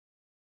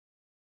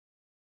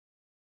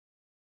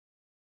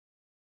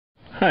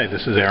Hi,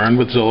 this is Aaron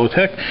with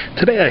Zollotech.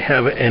 Today I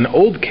have an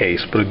old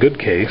case, but a good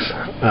case.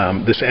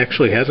 This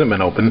actually hasn't been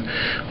opened,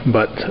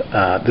 but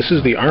this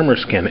is the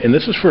Armorskin, and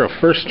this is for a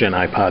first-gen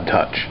iPod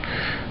Touch.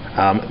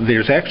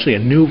 There's actually a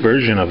new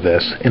version of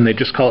this, and they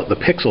just call it the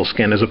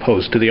PixelSkin as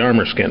opposed to the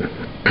Armorskin.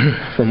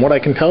 From what I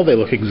can tell, they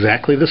look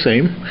exactly the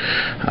same,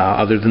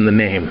 other than the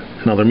name.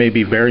 Now, there may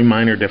be very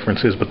minor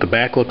differences, but the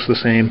back looks the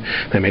same.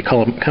 They may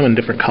come in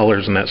different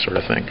colors and that sort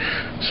of thing.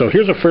 So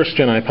here's a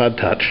first-gen iPod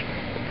Touch.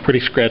 Pretty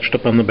scratched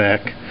up on the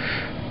back.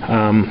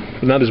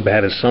 Not as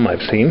bad as some I've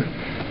seen.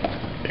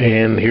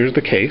 And here's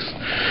the case.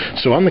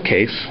 So on the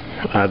case,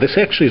 this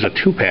actually is a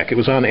 2-pack. It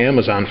was on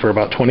Amazon for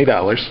about $20.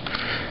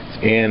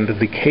 And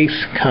the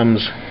case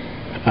comes,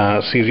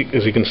 as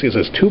you can see, it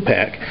says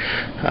 2-pack.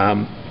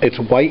 It's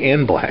white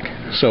and black.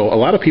 So a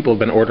lot of people have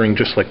been ordering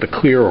just like the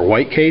clear or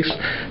white case,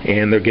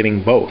 and they're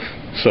getting both.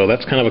 So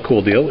that's kind of a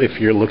cool deal. If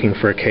you're looking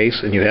for a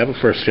case and you have a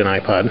first-gen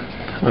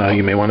iPod,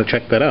 you may want to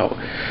check that out.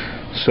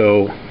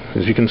 So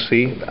as you can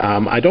see,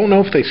 I don't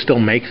know if they still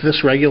make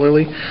this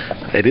regularly.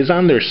 It is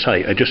on their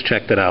site. I just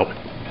checked it out.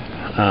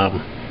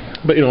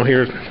 But you know,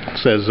 here it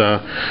says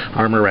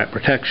Armor Wrap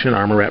Protection.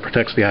 Armor Wrap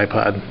protects the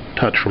iPod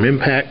Touch from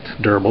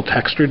impact. Durable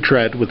textured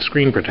tread with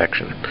screen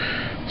protection.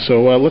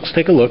 So let's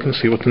take a look and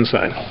see what's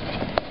inside.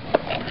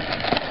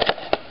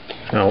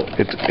 Now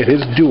it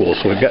is dual,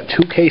 so we've got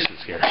 2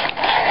 cases here.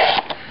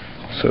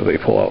 So they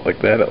pull out like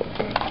that,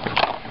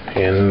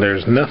 and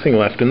there's nothing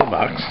left in the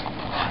box.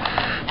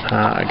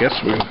 I guess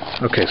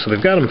okay, so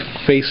they've got them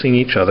facing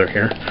each other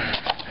here,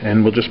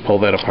 and we'll just pull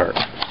that apart.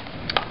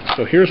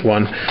 So here's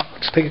one.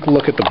 Let's take a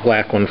look at the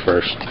black one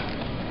first.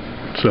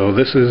 So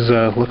this is,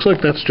 looks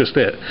like that's just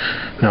it.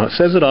 Now it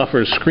says it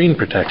offers screen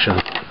protection.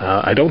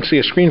 I don't see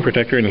a screen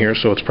protector in here,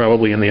 so it's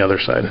probably in the other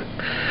side.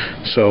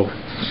 So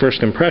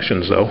first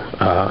impressions though,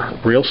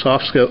 real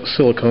soft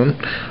silicone,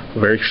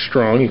 very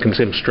strong. You can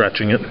see I'm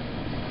stretching it.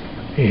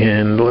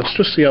 And let's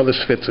just see how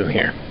this fits in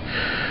here.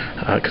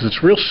 Because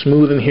it's real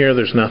smooth in here.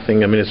 There's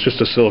nothing, I mean, it's just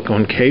a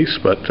silicone case,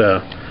 but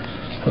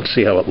let's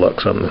see how it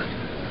looks on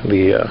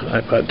the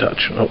iPod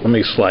Touch. Oh, let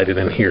me slide it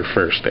in here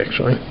first,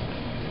 actually.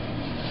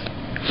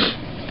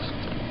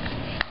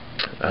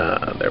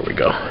 There we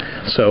go.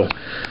 So,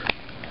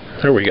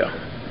 there we go.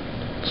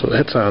 So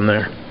that's on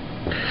there.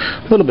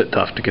 A little bit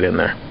tough to get in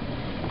there,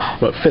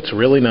 but fits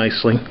really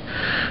nicely.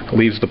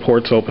 Leaves the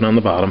ports open on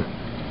the bottom.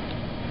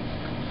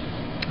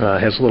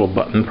 Has a little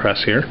button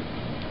press here.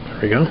 There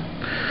we go.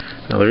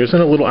 Now there isn't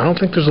a little, I don't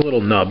think there's a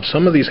little nub.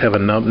 Some of these have a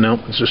nub. No,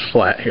 it's just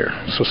flat here.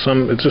 So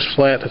it's just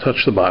flat to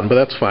touch the button, but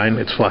that's fine.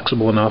 It's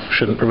flexible enough.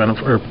 Shouldn't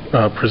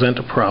present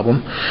a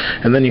problem.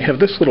 And then you have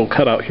this little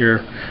cutout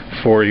here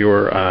for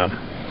your,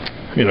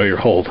 your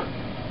hold.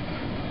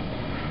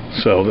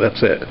 So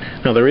that's it.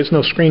 Now there is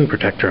no screen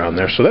protector on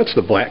there, so that's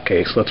the black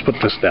case. Let's put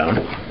this down.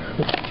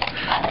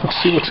 Let's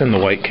see what's in the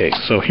white case.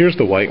 So here's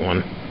the white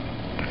one.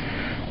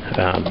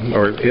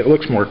 Or it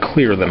looks more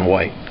clear than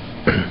white.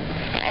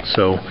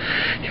 So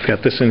you've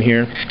got this in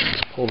here.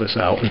 Let's pull this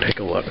out and take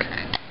a look.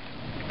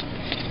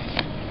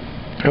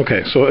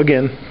 Okay, so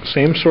again,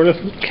 same sort of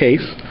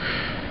case.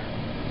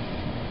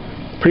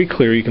 Pretty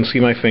clear. You can see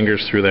my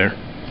fingers through there.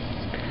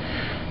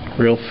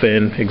 Real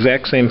thin.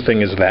 Exact same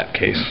thing as that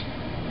case.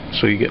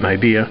 So you get an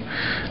idea.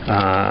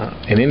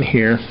 And in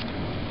here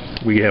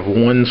we have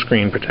one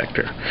screen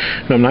protector.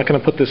 Now I'm not going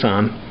to put this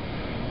on.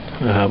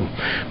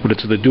 But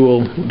it's the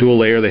dual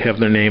layer. They have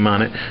their name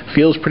on it.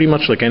 Feels pretty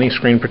much like any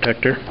screen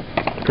protector.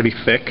 Pretty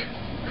thick.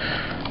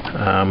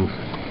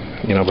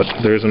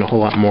 But there isn't a whole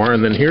lot more.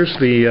 And then here's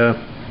the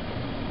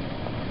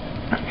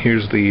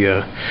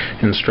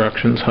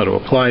instructions how to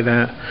apply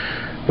that.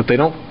 But they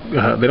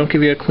don't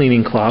give you a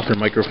cleaning cloth or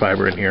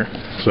microfiber in here.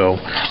 So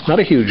not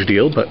a huge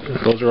deal, but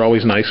those are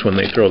always nice when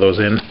they throw those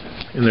in.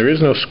 And there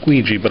is no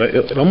squeegee, but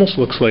it almost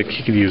looks like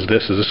you could use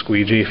this as a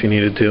squeegee if you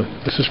needed to.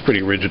 This is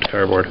pretty rigid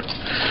cardboard.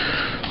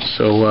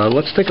 So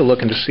let's take a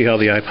look and just see how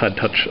the iPod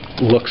Touch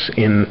looks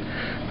in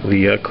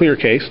the clear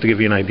case to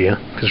give you an idea.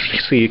 Because you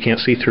see, you can't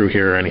see through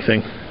here or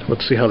anything.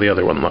 Let's see how the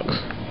other one looks.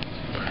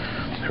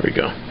 There we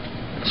go.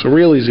 So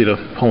real easy to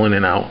pull in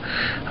and out,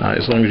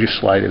 as long as you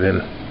slide it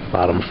in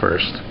bottom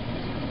first.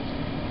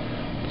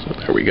 So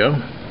there we go.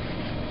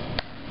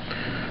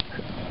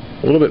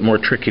 A little bit more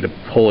tricky to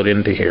pull it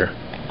into here.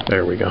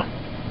 There we go.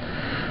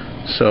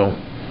 So,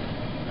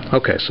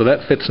 okay, so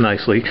that fits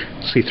nicely.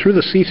 See, through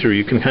the see-through,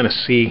 you can kind of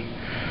see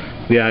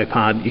the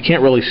iPod. You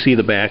can't really see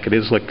the back. It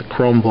is like the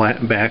chrome black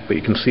back, but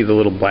you can see the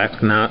little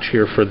black notch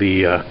here for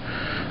the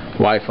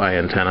Wi-Fi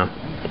antenna.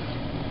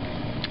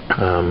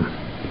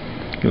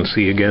 You can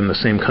see, again, the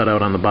same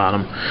cutout on the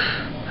bottom.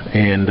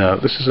 And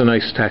this is a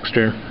nice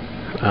texture.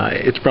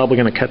 It's probably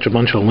going to catch a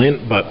bunch of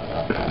lint, but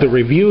the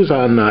reviews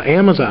on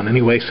Amazon,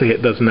 anyway, say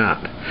it does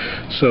not.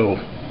 So...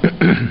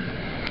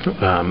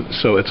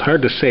 so it's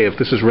hard to say if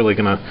this is really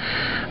going to,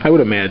 I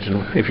would imagine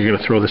if you're going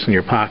to throw this in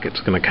your pocket,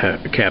 it's going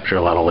to capture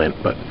a lot of lint,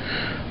 but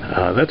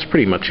that's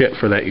pretty much it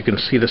for that. You can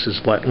see this is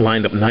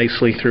lined up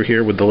nicely through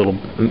here with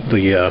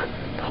the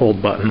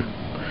hold button,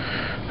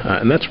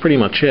 and that's pretty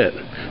much it.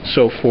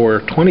 So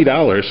for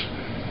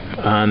 $20,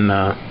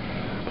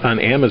 on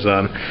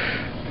Amazon.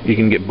 You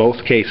can get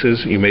both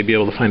cases. You may be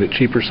able to find it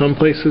cheaper some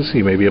places.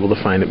 You may be able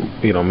to find it,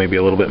 you know, maybe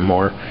a little bit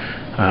more.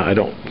 I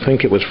don't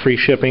think it was free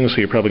shipping, so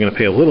you're probably going to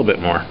pay a little bit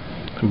more.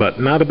 But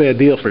not a bad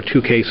deal for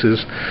 2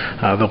 cases.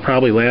 They'll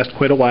probably last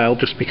quite a while,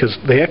 just because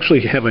they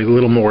actually have a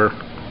little more,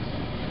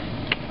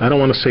 I don't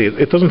want to say,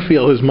 it doesn't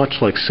feel as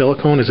much like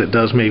silicone as it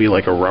does maybe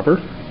like a rubber.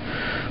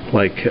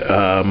 Like,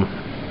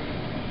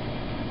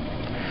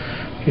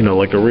 you know,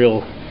 like a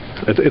real,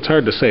 it's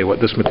hard to say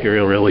what this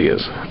material really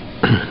is.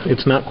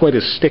 It's not quite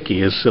as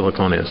sticky as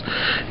silicone is.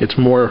 It's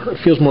more, it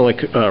feels more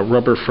like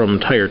rubber from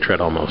tire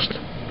tread almost.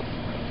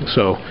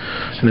 So,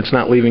 and it's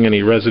not leaving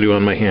any residue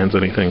on my hands,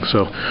 anything.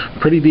 So,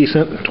 pretty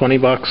decent, 20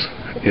 bucks.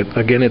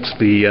 Again, it's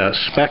the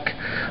Speck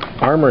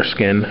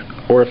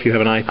Armorskin, or if you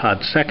have an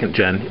iPod 2nd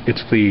gen,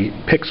 it's the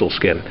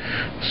PixelSkin.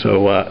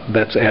 So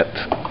that's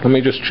let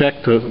me just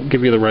check to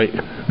give you the right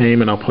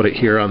name, and I'll put it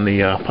here on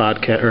the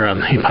podcast, or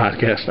on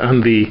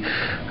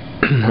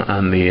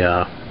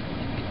the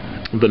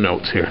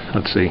notes here.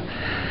 Let's see.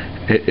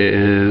 It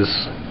is,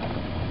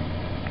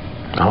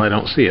 oh, I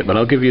don't see it, but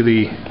I'll give you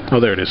the, oh,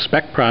 there it is,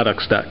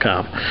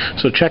 speckproducts.com.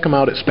 So check them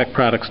out at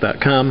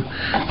speckproducts.com,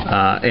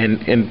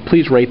 and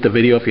please rate the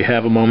video if you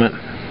have a moment.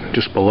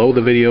 Just below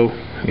the video,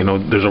 you know,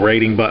 there's a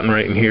rating button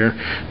right in here.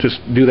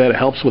 Just do that. It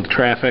helps with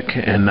traffic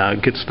and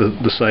gets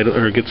the site,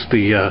 or gets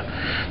the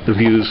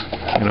views,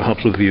 you know,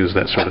 helps with views,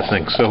 that sort of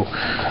thing. So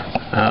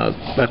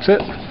that's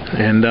it,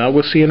 and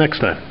we'll see you next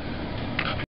time.